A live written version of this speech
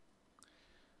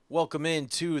Welcome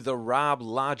into the Rob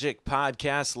Logic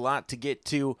podcast. A lot to get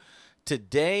to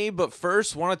today, but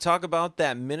first, want to talk about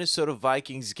that Minnesota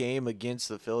Vikings game against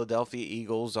the Philadelphia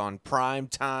Eagles on prime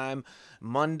time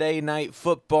Monday Night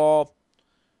Football.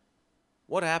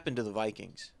 What happened to the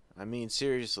Vikings? I mean,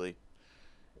 seriously.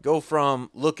 Go from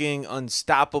looking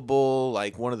unstoppable,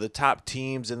 like one of the top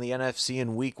teams in the NFC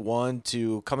in week one,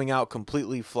 to coming out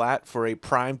completely flat for a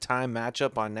primetime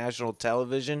matchup on national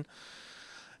television.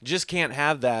 Just can't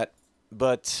have that.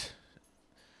 But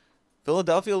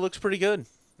Philadelphia looks pretty good.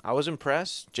 I was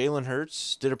impressed. Jalen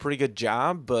Hurts did a pretty good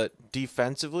job, but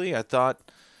defensively, I thought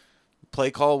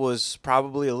play call was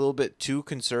probably a little bit too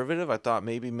conservative. I thought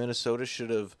maybe Minnesota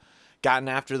should have gotten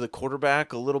after the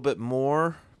quarterback a little bit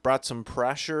more, brought some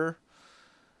pressure.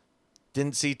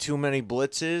 Didn't see too many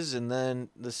blitzes, and then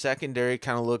the secondary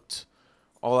kind of looked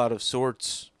all out of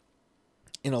sorts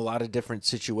in a lot of different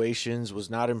situations. Was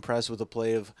not impressed with the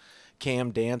play of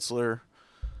Cam Dantzler.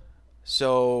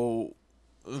 So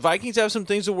Vikings have some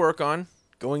things to work on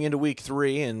going into week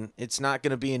 3, and it's not going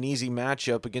to be an easy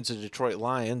matchup against the Detroit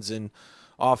Lions. And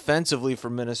offensively for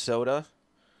Minnesota,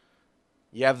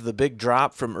 you have the big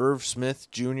drop from Irv Smith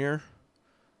Jr.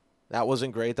 That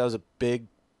wasn't great. That was a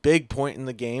big point in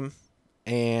the game.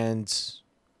 And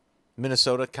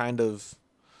Minnesota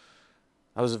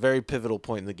that was a very pivotal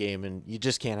point in the game, and you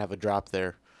just can't have a drop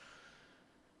there.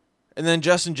 And then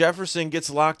Justin Jefferson gets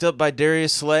locked up by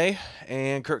Darius Slay,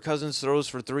 and Kirk Cousins throws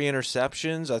for 3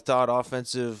 interceptions. I thought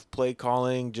offensive play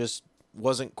calling just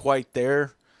wasn't quite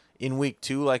there in week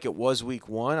 2 like it was week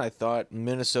 1. I thought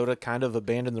Minnesota kind of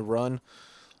abandoned the run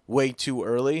way too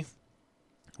early.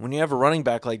 When you have a running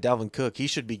back like Dalvin Cook, he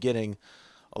should be getting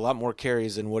a lot more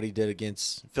carries than what he did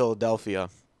against Philadelphia.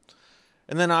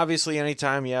 And then obviously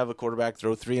anytime you have a quarterback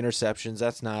throw 3 interceptions,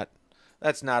 that's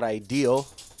not ideal.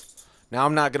 Now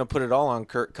I'm not going to put it all on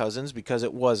Kirk Cousins because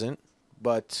it wasn't,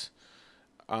 but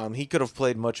he could have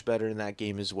played much better in that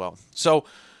game as well. So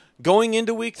going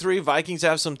into week 3, Vikings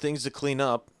have some things to clean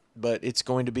up, but it's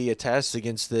going to be a test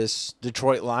against this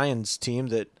Detroit Lions team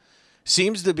that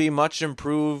seems to be much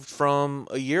improved from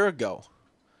a year ago.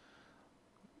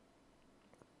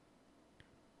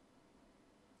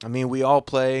 I mean, we all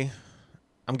play.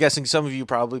 I'm guessing some of you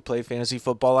probably play fantasy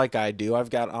football like I do. I've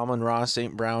got Amon-Ra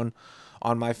St. Brown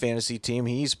on my fantasy team.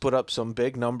 He's put up some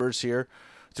big numbers here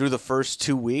through the first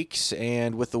 2 weeks,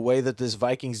 and with the way that this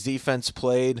Vikings defense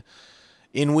played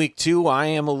in week 2, I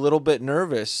am a little bit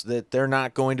nervous that they're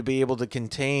not going to be able to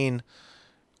contain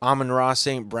Amon-Ra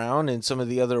St. Brown and some of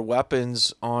the other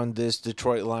weapons on this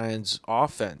Detroit Lions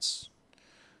offense.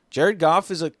 Jared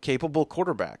Goff is a capable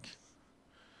quarterback.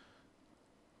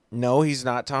 No, he's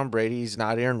not Tom Brady. He's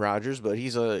not Aaron Rodgers, but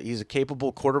he's a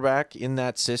capable quarterback in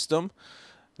that system.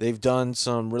 They've done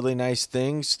some really nice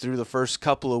things through the first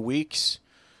couple of weeks.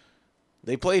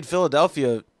 They played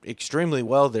Philadelphia extremely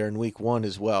well there in week 1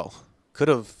 as well. Could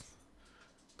have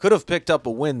picked up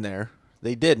a win there.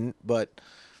 They didn't, but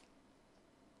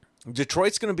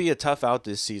Detroit's going to be a tough out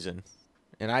this season.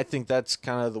 And I think that's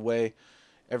kind of the way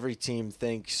every team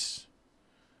thinks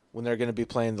when they're going to be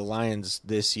playing the Lions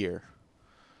this year.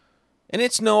 And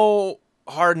it's no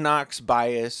Hard Knocks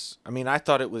bias. I mean, I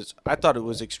thought it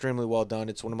was extremely well done.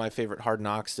 It's one of my favorite Hard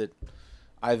Knocks that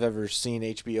I've ever seen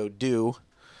HBO do.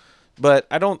 But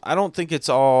I don't think it's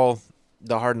all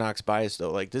the Hard Knocks bias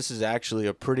though. Like, this is actually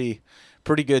a pretty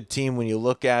good team when you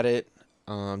look at it.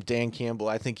 Dan Campbell,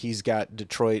 I think he's got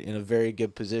Detroit in a very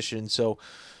good position. So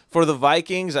for the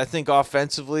Vikings, I think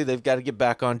offensively they've got to get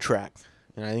back on track.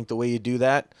 And I think the way you do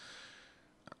that,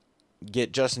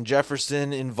 get Justin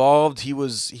Jefferson involved. He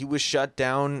was shut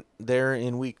down there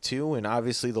in week 2, and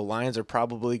obviously the Lions are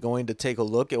probably going to take a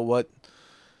look at what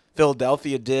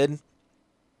Philadelphia did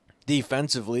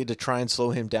defensively to try and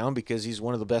slow him down because he's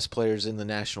one of the best players in the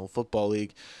National Football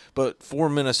League. But for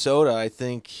Minnesota, I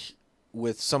think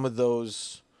with some of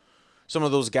those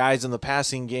guys in the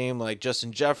passing game like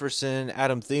Justin Jefferson,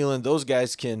 Adam Thielen, those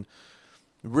guys can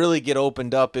really get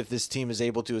opened up if this team is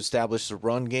able to establish the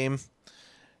run game.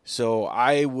 So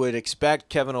I would expect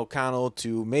Kevin O'Connell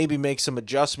to maybe make some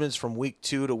adjustments from week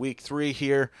 2 to week 3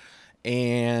 here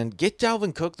and get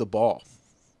Dalvin Cook the ball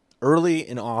early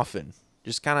and often.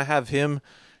 Just kind of have him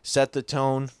set the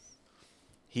tone.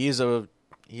 He's a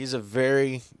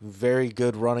very, very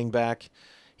good running back.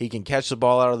 He can catch the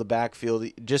ball out of the backfield.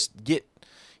 He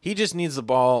just needs the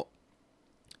ball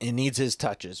and needs his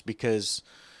touches, because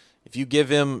if you give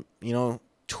him,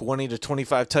 20 to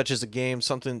 25 touches a game,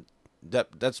 something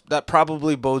that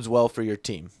probably bodes well for your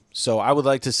team. So I would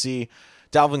like to see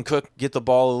Dalvin Cook get the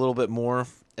ball a little bit more.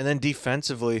 And then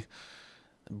defensively,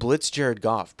 blitz Jared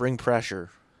Goff, bring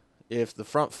pressure. if the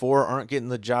front four aren't getting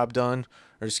the job done,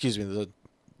 or excuse me,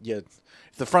 if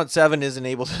the front seven isn't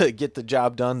able to get the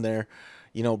job done there,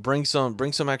 bring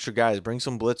some extra guys, bring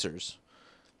some blitzers,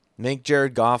 make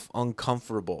Jared Goff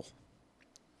uncomfortable.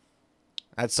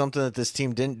 That's something that this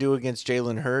team didn't do against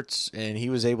Jalen Hurts, and he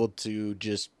was able to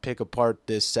just pick apart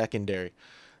this secondary.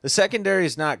 The secondary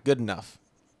is not good enough.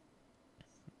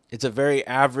 It's a very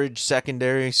average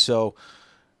secondary, so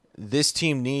this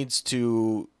team needs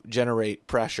to generate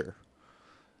pressure.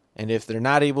 And if they're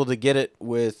not able to get it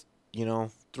with,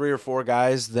 3 or 4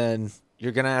 guys, then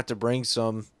you're going to have to bring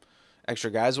some extra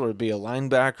guys, whether it be a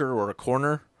linebacker or a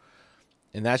corner.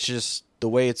 And that's just the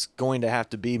way it's going to have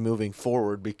to be moving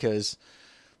forward, because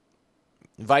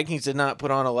Vikings did not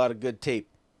put on a lot of good tape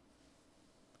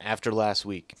after last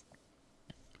week.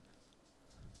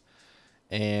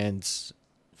 And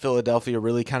Philadelphia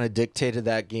really kind of dictated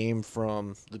that game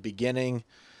from the beginning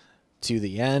to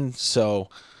the end. So,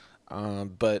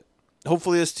 but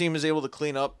hopefully this team is able to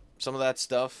clean up some of that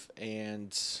stuff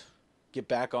and get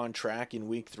back on track in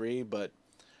week 3. But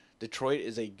Detroit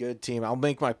is a good team. I'll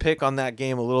make my pick on that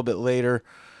game a little bit later,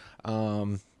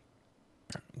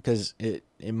 because it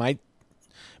might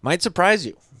surprise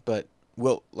you. But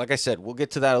like I said, we'll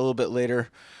get to that a little bit later.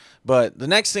 But the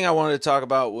next thing I wanted to talk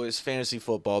about was fantasy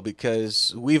football,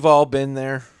 because we've all been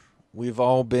there. We've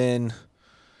all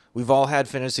had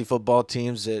fantasy football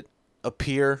teams that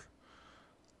appear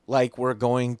like we're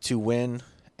going to win.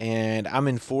 And I'm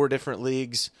in 4 different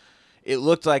leagues. It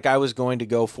looked like I was going to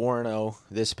go 4-0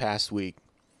 this past week.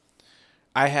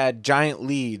 I had giant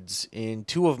leads in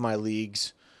 2 of my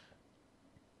leagues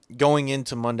going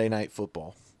into Monday Night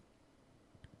Football.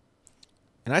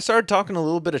 And I started talking a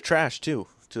little bit of trash, too,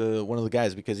 to one of the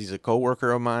guys, because he's a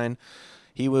coworker of mine.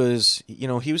 He was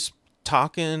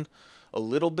talking a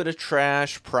little bit of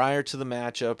trash prior to the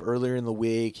matchup earlier in the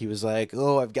week. He was like,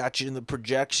 "Oh, I've got you in the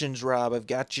projections, Rob. I've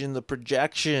got you in the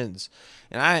projections."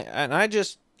 And I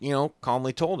just,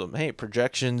 calmly told him, "Hey,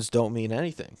 projections don't mean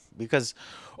anything, because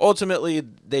ultimately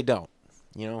they don't.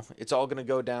 It's all going to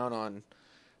go down on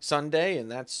Sunday, and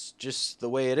that's just the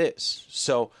way it is."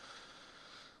 So,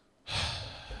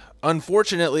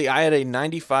 unfortunately, I had a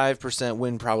 95%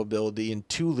 win probability in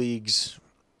 2 leagues.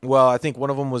 Well, I think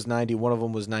one of them was 90, one of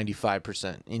them was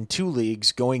 95% in 2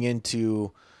 leagues going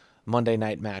into Monday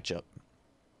night matchup.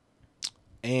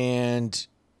 And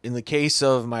in the case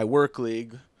of my work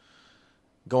league,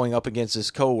 going up against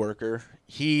his coworker,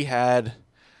 he had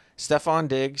Stephon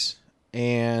Diggs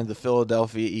and the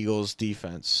Philadelphia Eagles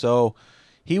defense. So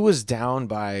he was down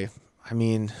by, I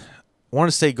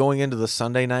want to say going into the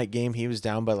Sunday night game, he was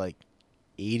down by like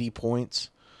 80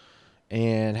 points,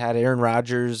 and had Aaron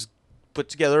Rodgers put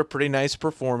together a pretty nice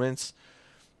performance.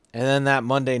 And then that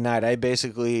Monday night, I had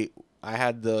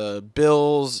the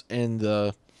Bills and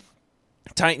the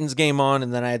Titans game on,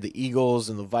 and then I had the Eagles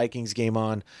and the Vikings game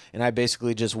on, and I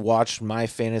basically just watched my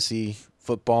fantasy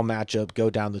football matchup go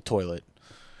down the toilet.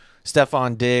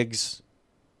 Stephon Diggs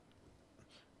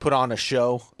put on a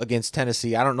show against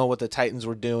Tennessee. I don't know what the Titans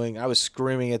were doing. I was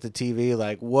screaming at the TV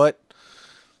like, "What?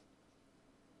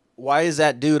 Why is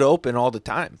that dude open all the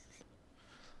time?"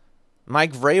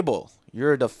 Mike Vrabel,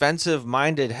 you're a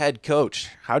defensive-minded head coach.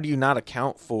 How do you not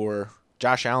account for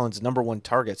Josh Allen's number 1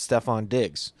 target, Stephon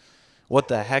Diggs? What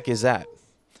the heck is that?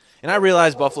 And I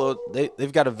realize Buffalo,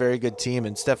 they've got a very good team,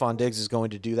 and Stephon Diggs is going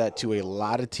to do that to a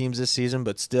lot of teams this season,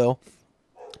 but still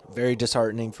very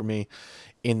disheartening for me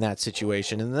in that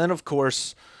situation. And then, of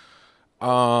course,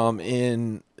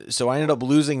 so I ended up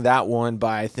losing that one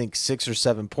by, I think, 6 or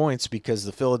 7 points, because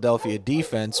the Philadelphia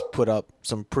defense put up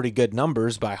some pretty good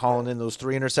numbers by hauling in those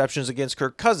 3 interceptions against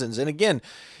Kirk Cousins. And again,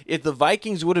 if the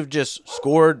Vikings would have just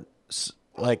scored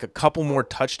like a couple more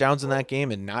touchdowns in that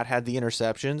game and not had the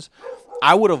interceptions,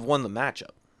 I would have won the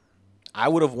matchup. I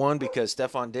would have won, because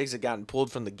Stephon Diggs had gotten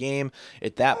pulled from the game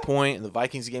at that point, and the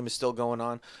Vikings game is still going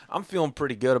on. I'm feeling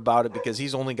pretty good about it, because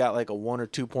he's only got like a 1 or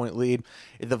 2 point lead.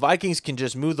 If the Vikings can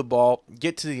just move the ball,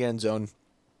 get to the end zone,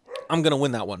 I'm going to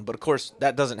win that one. But, of course,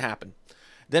 that doesn't happen.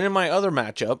 Then in my other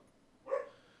matchup,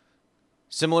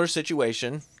 similar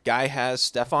situation. Guy has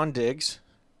Stephon Diggs,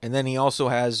 and then he also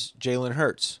has Jalen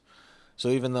Hurts. So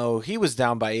even though he was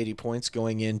down by 80 points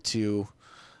going into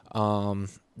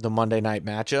the Monday night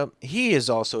matchup, he is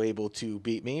also able to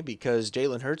beat me, because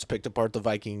Jalen Hurts picked apart the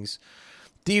Vikings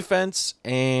defense,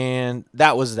 and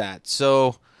that was that.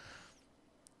 So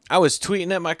I was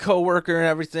tweeting at my coworker and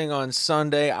everything on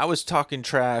Sunday. I was talking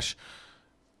trash.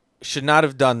 Should not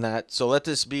have done that. So let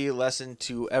this be a lesson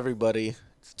to everybody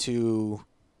to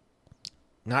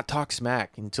not talk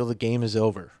smack until the game is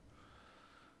over.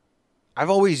 I've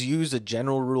always used a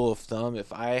general rule of thumb.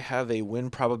 If I have a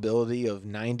win probability of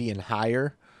 90 and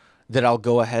higher, that I'll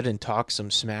go ahead and talk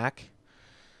some smack.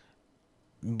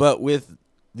 But with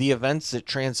the events that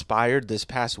transpired this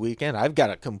past weekend, I've got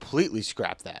to completely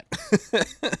scrap that.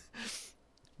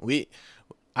 we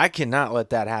I cannot let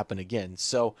that happen again.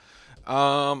 So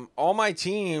all my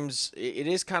teams, it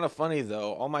is kind of funny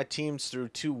though. All my teams through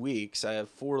 2 weeks, I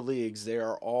have 4 leagues. They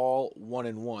are all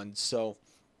 1-1. So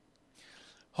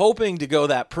hoping to go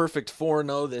that perfect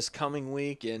 4-0 this coming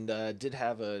week, and did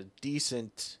have a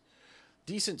decent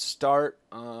start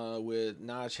with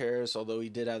Najee Harris, although he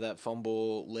did have that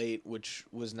fumble late, which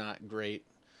was not great.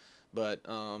 But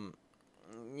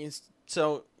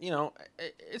so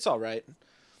it's all right.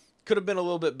 Could have been a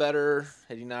little bit better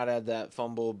had he not had that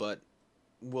fumble, but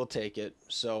we'll take it.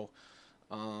 So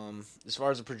as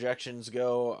far as the projections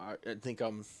go, I think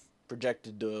I'm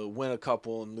projected to win a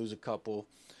couple and lose a couple.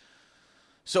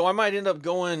 So I might end up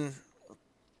going,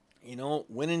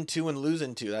 winning 2 and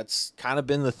losing 2. That's kind of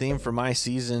been the theme for my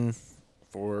season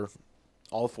for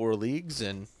all 4 leagues.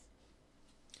 And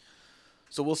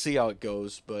so we'll see how it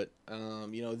goes. But,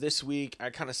 this week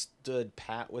I kind of stood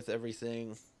pat with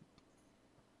everything.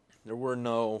 There were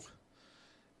no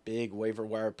big waiver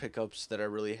wire pickups that I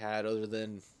really had, other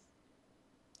than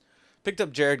picked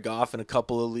up Jared Goff in a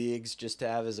couple of leagues just to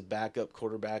have as a backup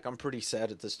quarterback. I'm pretty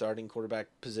set at the starting quarterback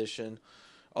position.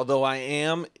 Although I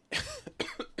am,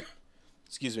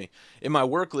 excuse me, in my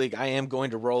work league, I am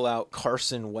going to roll out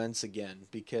Carson Wentz again,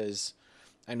 because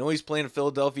I know he's playing a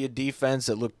Philadelphia defense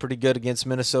that looked pretty good against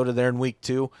Minnesota there in week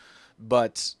 2.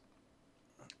 But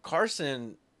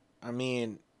Carson, I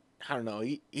don't know.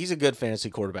 He's a good fantasy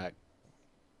quarterback.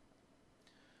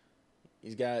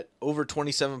 He's got over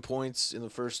 27 points in the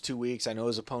first 2 weeks. I know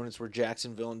his opponents were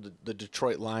Jacksonville and the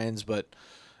Detroit Lions, but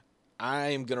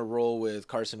I'm going to roll with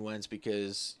Carson Wentz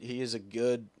because he is a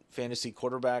good fantasy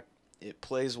quarterback. It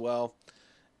plays well,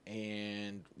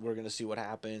 and we're going to see what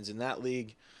happens in that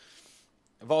league.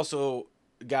 I've also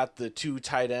got the 2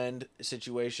 tight end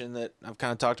situation that I've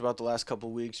kind of talked about the last couple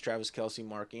of weeks, Travis Kelce,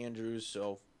 Mark Andrews.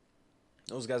 So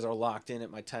those guys are locked in at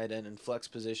my tight end and flex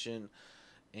position.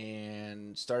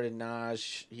 And started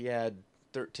Najee. He had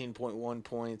 13.1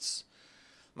 points.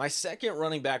 My second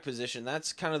running back position,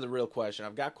 that's kind of the real question.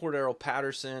 I've got Cordero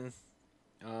Patterson,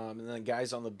 and then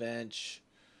guys on the bench.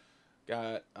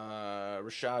 Got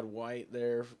Rashad White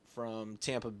there from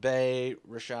Tampa Bay,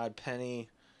 Rashad Penny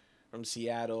from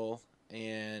Seattle,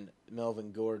 and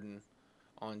Melvin Gordon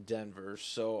on Denver.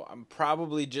 So I'm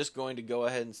probably just going to go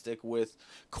ahead and stick with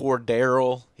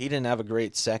Cordero. He didn't have a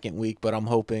great second week, but I'm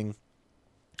hoping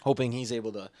he's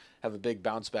able to have a big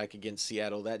bounce back against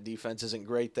Seattle. That defense isn't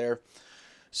great there.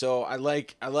 So I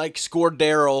like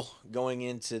Scordero going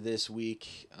into this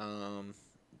week.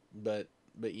 But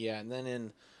yeah, and then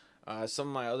in some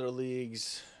of my other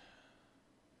leagues,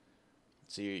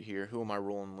 let's see here, who am I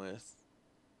rolling with?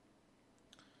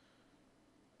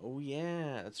 Oh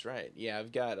yeah, that's right. Yeah,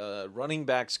 I've got running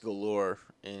backs galore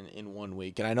in 1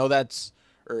 week, and I know that's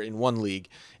in 1 league,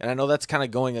 and I know that's kind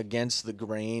of going against the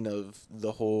grain of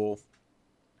the whole.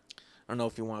 I don't know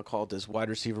if you want to call it this wide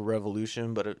receiver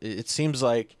revolution, but it seems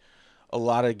like a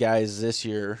lot of guys this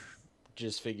year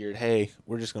just figured, hey,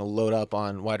 we're just going to load up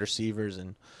on wide receivers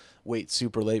and wait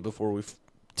super late before we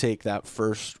take that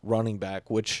first running back,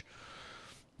 which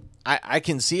I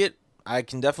can see it. I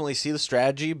can definitely see the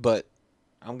strategy, but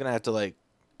I'm going to have to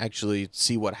actually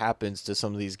see what happens to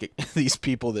some of these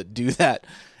people that do that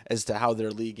as to how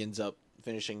their league ends up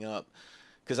finishing up.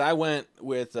 Because I went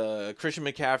with Christian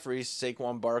McCaffrey,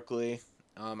 Saquon Barkley.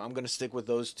 I'm going to stick with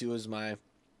those 2 as my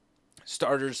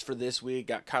starters for this week.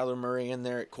 Got Kyler Murray in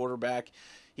there at quarterback.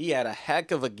 He had a heck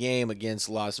of a game against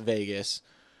Las Vegas.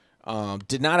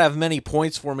 Did not have many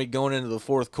points for me going into the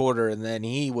 4th quarter, and then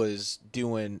he was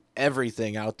doing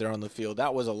everything out there on the field.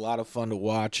 That was a lot of fun to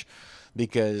watch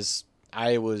because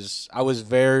I was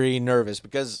very nervous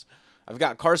because I've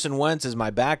got Carson Wentz as my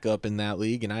backup in that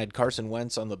league, and I had Carson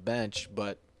Wentz on the bench,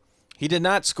 but he did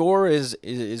not score as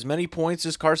many points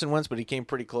as Carson Wentz, but he came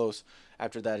pretty close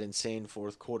after that insane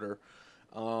 4th quarter.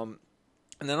 And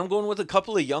then I'm going with a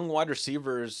couple of young wide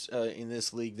receivers in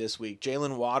this league this week.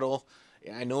 Jalen Waddle.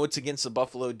 I know it's against the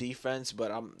Buffalo defense,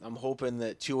 but I'm hoping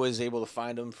that Tua is able to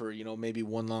find him for maybe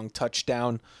 1 long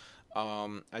touchdown.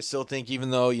 I still think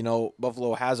even though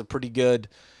Buffalo has a pretty good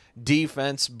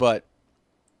defense, but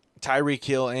Tyreek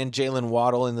Hill and Jalen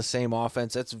Waddle in the same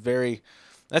offense,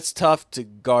 that's tough to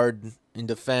guard and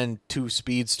defend 2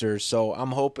 speedsters. So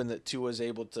I'm hoping that Tua is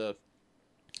able to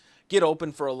get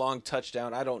open for a long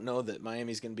touchdown. I don't know that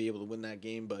Miami's going to be able to win that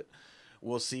game, but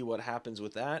we'll see what happens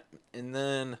with that. And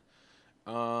then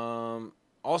Um,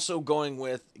 Also going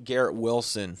with Garrett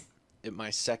Wilson at my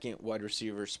second wide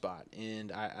receiver spot,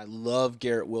 and I love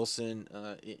Garrett Wilson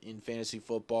in fantasy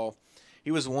football. He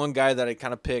was one guy that I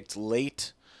kind of picked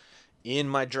late in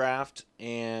my draft,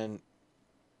 and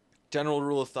general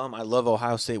rule of thumb, I love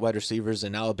Ohio State wide receivers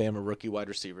and Alabama rookie wide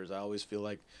receivers. I always feel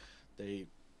like they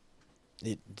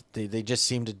it, they just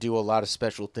seem to do a lot of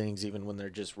special things even when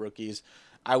they're just rookies.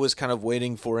 I was kind of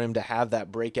waiting for him to have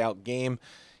that breakout game.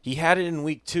 He had it in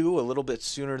week 2 a little bit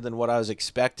sooner than what I was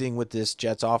expecting with this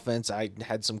Jets offense. I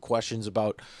had some questions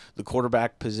about the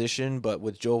quarterback position, but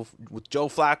with Joe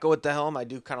Flacco at the helm, I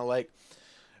do kind of like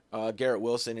Garrett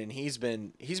Wilson, and he's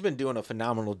been doing a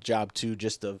phenomenal job too,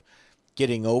 just of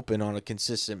getting open on a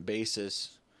consistent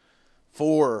basis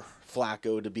for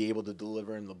Flacco to be able to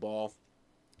deliver him the ball.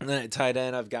 And then at tight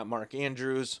end, I've got Mark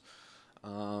Andrews.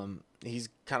 He's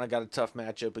kind of got a tough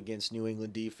matchup against New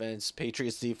England defense.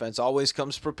 Patriots defense always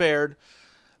comes prepared,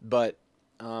 but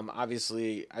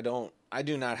obviously I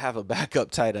do not have a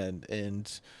backup tight end,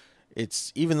 and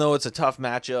it's even though it's a tough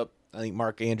matchup, I think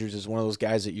Mark Andrews is one of those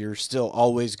guys that you're still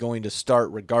always going to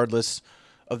start regardless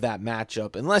of that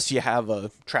matchup, unless you have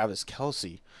a Travis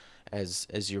Kelce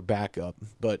as your backup.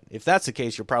 But if that's the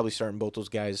case, you're probably starting both those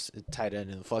guys at tight end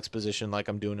in the flex position, like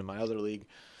I'm doing in my other league.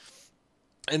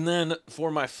 And then for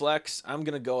my flex, I'm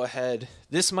going to go ahead.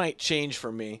 This might change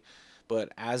for me,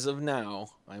 but as of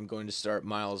now, I'm going to start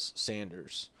Miles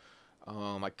Sanders.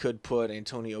 I could put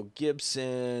Antonio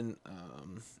Gibson,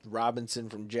 Robinson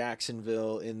from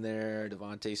Jacksonville in there,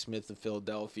 Devontae Smith of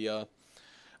Philadelphia.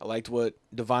 I liked what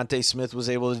Devontae Smith was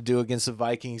able to do against the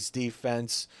Vikings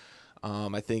defense.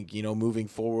 I think, moving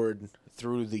forward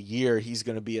through the year, he's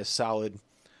going to be a solid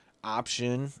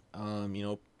option.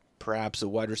 Perhaps a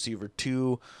wide receiver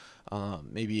 2,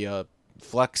 maybe a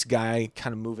flex guy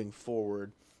kind of moving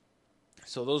forward.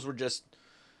 So those were just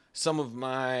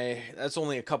that's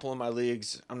only a couple of my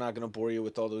leagues. I'm not going to bore you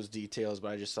with all those details,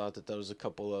 but I just thought that was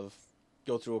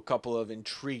go through a couple of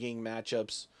intriguing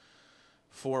matchups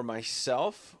for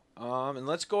myself. And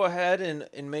let's go ahead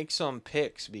and make some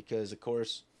picks because, of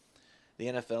course, the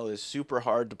NFL is super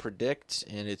hard to predict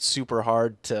and it's super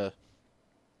hard to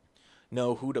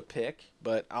know who to pick.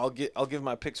 But I'll give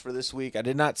my picks for this week. I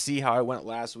did not see how I went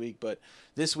last week, but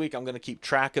this week I'm going to keep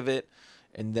track of it,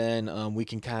 and then we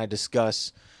can kind of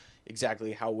discuss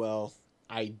exactly how well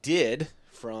I did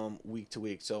from week to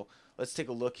week. So let's take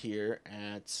a look here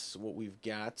at what we've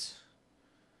got.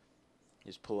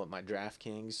 Just pull up my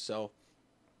DraftKings. So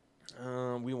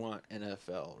we want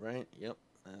NFL, right? Yep.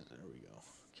 There we go.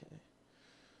 Okay.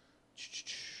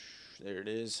 There it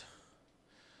is.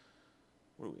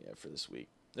 What do we have for this week?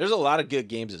 There's a lot of good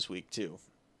games this week, too.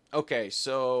 Okay,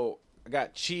 so I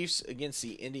got Chiefs against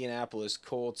the Indianapolis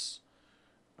Colts.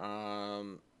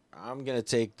 I'm going to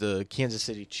take the Kansas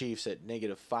City Chiefs at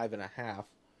 -5.5.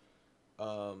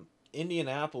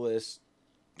 Indianapolis,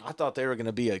 I thought they were going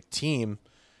to be a team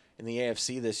in the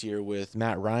AFC this year with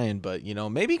Matt Ryan, but,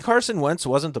 maybe Carson Wentz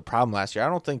wasn't the problem last year. I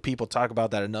don't think people talk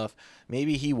about that enough.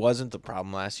 Maybe he wasn't the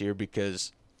problem last year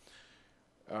because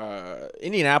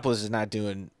Indianapolis is not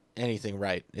doing anything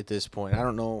right at this point. I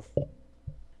don't know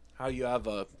how you have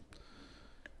a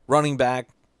running back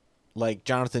like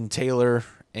Jonathan Taylor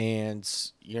and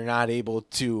you're not able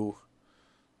to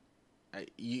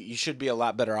you should be a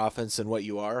lot better offense than what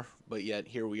you are, but yet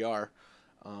here we are.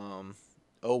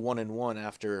 1-1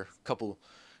 after a couple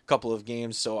of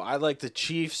games. So I like the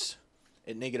Chiefs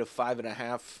at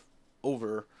 -5.5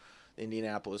 over the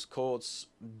Indianapolis Colts.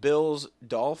 Bills,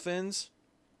 Dolphins.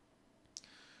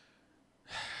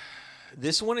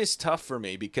 This one is tough for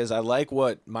me because I like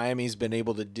what Miami's been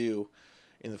able to do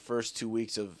in the first 2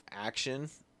 weeks of action,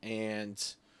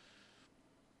 and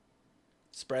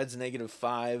spread's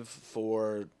 -5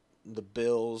 for the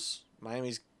Bills.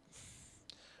 Miami's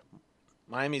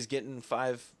getting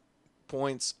 5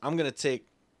 points. I'm gonna take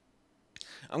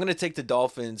the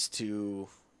Dolphins to.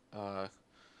 I'm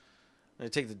gonna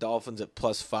take the Dolphins at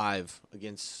 +5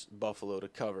 against Buffalo to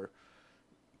cover.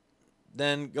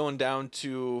 Then going down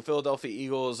to Philadelphia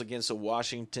Eagles against the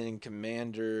Washington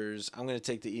Commanders. I'm going to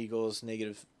take the Eagles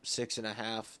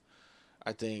 -6.5.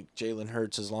 I think Jalen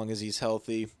Hurts, as long as he's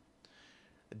healthy.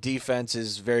 Defense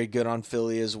is very good on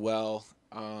Philly as well.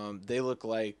 They look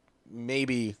like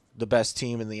maybe the best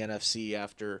team in the NFC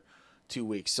after 2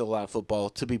 weeks. Still a lot of football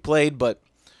to be played, but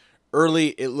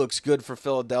early it looks good for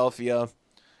Philadelphia.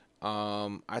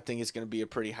 I think it's going to be a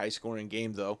pretty high-scoring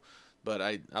game, though, but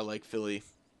I like Philly.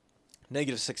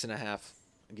 -6.5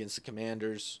 against the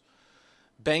Commanders.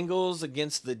 Bengals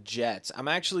against the Jets. I'm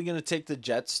actually going to take the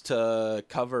Jets to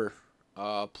cover.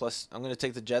 I'm going to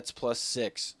take the Jets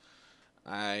 +6.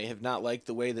 I have not liked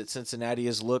the way that Cincinnati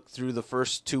has looked through the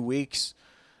first 2 weeks.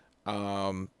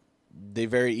 They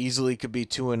very easily could be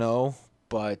 2-0,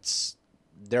 but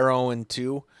they're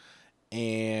 0-2,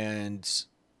 and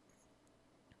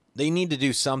they need to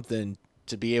do something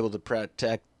to be able to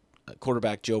protect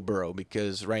quarterback Joe Burrow,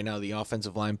 because right now the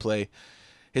offensive line play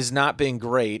has not been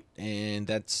great, and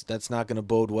that's not going to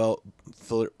bode well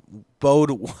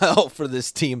for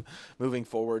this team moving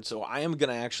forward. So I am going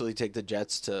to actually take the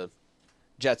Jets at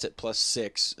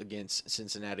 +6 against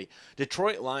Cincinnati.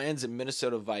 Detroit Lions and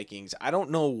Minnesota Vikings. I don't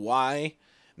know why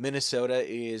Minnesota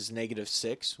is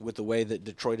 -6 with the way that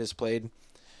Detroit has played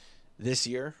this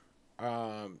year.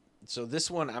 So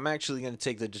this one, I'm actually going to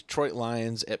take the Detroit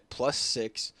Lions at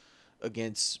 +6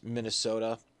 against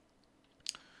Minnesota.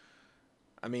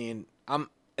 I mean,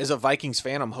 as a Vikings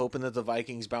fan, I'm hoping that the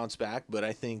Vikings bounce back, but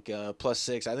I think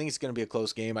 +6. I think it's going to be a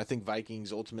close game. I think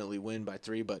Vikings ultimately win by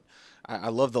 3, but I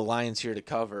love the Lions here to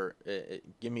cover.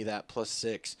 Give me that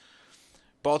 +6.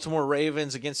 Baltimore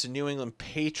Ravens against the New England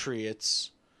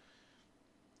Patriots.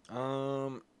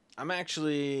 I'm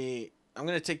going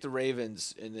to take the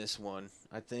Ravens in this one.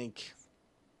 I think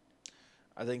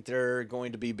they're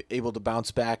going to be able to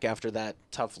bounce back after that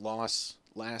tough loss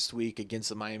last week against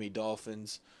the Miami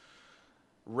Dolphins.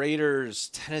 Raiders,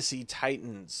 Tennessee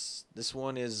Titans. This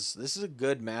is a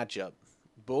good matchup.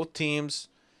 Both teams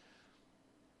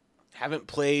haven't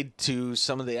played to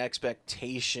some of the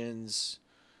expectations.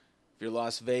 If you're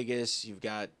Las Vegas, you've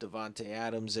got Devontae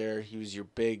Adams there. He was your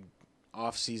big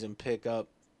offseason pickup.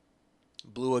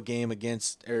 Blew a game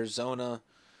against Arizona.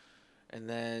 And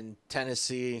then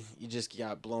Tennessee, you just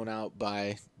got blown out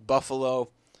by Buffalo.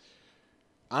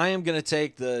 I am going to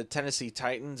take the Tennessee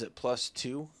Titans at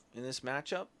 +2 in this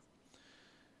matchup.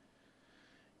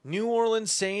 New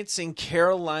Orleans Saints and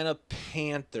Carolina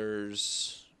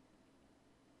Panthers.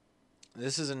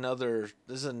 This is another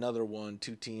one.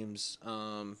 Two teams.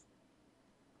 I'm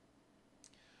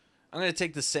going to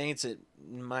take the Saints at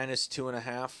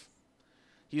 -2.5.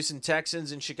 Houston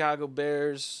Texans and Chicago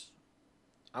Bears.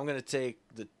 I'm going to take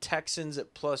the Texans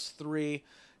at +3.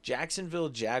 Jacksonville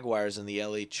Jaguars and the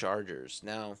LA Chargers.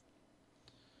 Now,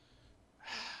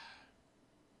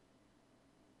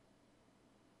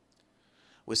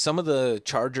 with some of the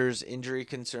Chargers injury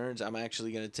concerns, I'm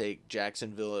actually going to take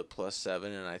Jacksonville at +7,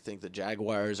 and I think the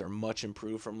Jaguars are much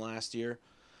improved from last year.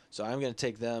 So I'm going to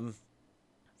take them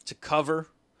to cover,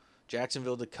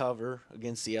 Jacksonville to cover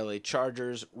against the LA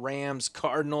Chargers. Rams,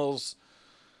 Cardinals.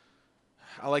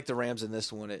 I like the Rams in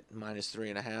this one at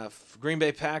 -3.5. Green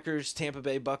Bay Packers, Tampa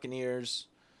Bay Buccaneers.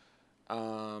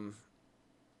 I'm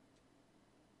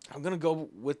going to go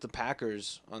with the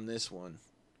Packers on this one.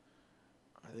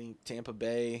 I think Tampa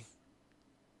Bay.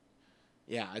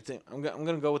 Yeah, I think I'm going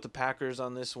to go with the Packers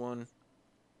on this one.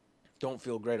 Don't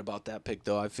feel great about that pick,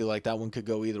 though. I feel like that one could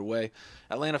go either way.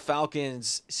 Atlanta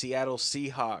Falcons, Seattle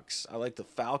Seahawks. I like the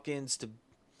Falcons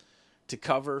to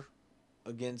cover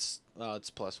against. It's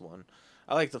 +1.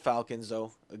 I like the Falcons,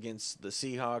 though, against the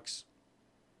Seahawks.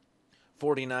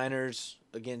 49ers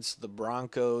against the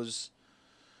Broncos.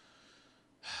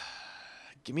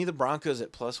 Give me the Broncos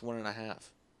at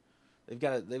 +1.5. They've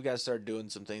got to start doing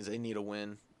some things. They need a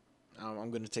win.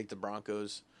 I'm going to take the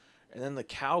Broncos. And then the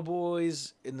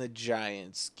Cowboys and the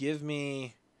Giants. Give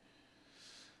me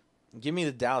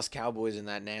the Dallas Cowboys in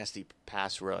that nasty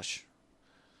pass rush.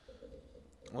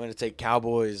 I'm going to take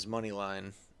Cowboys money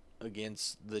line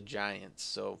against the Giants.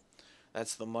 So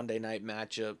that's the Monday night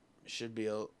matchup. Should be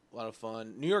a lot of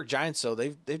fun. New York Giants, though,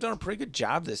 they've done a pretty good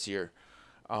job this year.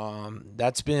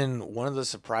 That's been one of the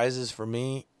surprises for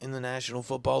me in the National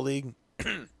Football League.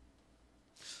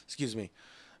 Excuse me.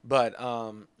 But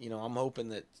I'm hoping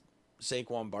that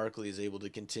Saquon Barkley is able to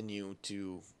continue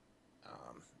to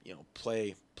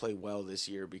play well this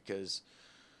year, because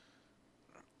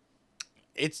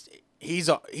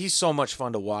he's so much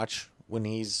fun to watch when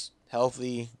he's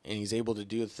healthy and he's able to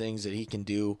do the things that he can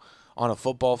do on a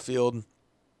football field.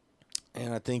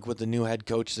 And I think with the new head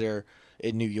coach there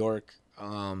in New York,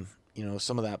 some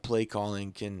of that play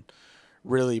calling can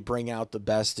really bring out the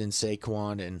best in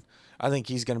Saquon, and I think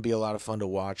he's going to be a lot of fun to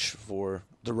watch for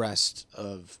the rest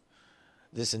of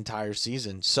this entire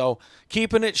season. So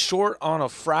keeping it short on a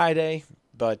Friday,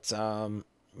 but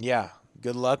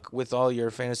good luck with all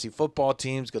your fantasy football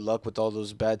teams. Good luck with all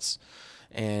those bets.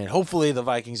 And hopefully the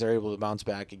Vikings are able to bounce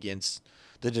back against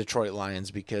the Detroit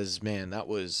Lions, because, man,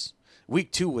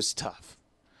 week 2 was tough.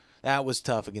 That was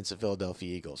tough against the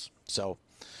Philadelphia Eagles. So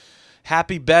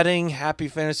happy betting, happy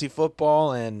fantasy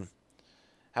football, and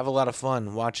have a lot of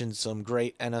fun watching some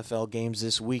great NFL games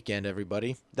this weekend,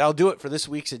 everybody. That'll do it for this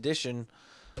week's edition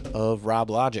of Rob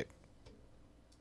Logic.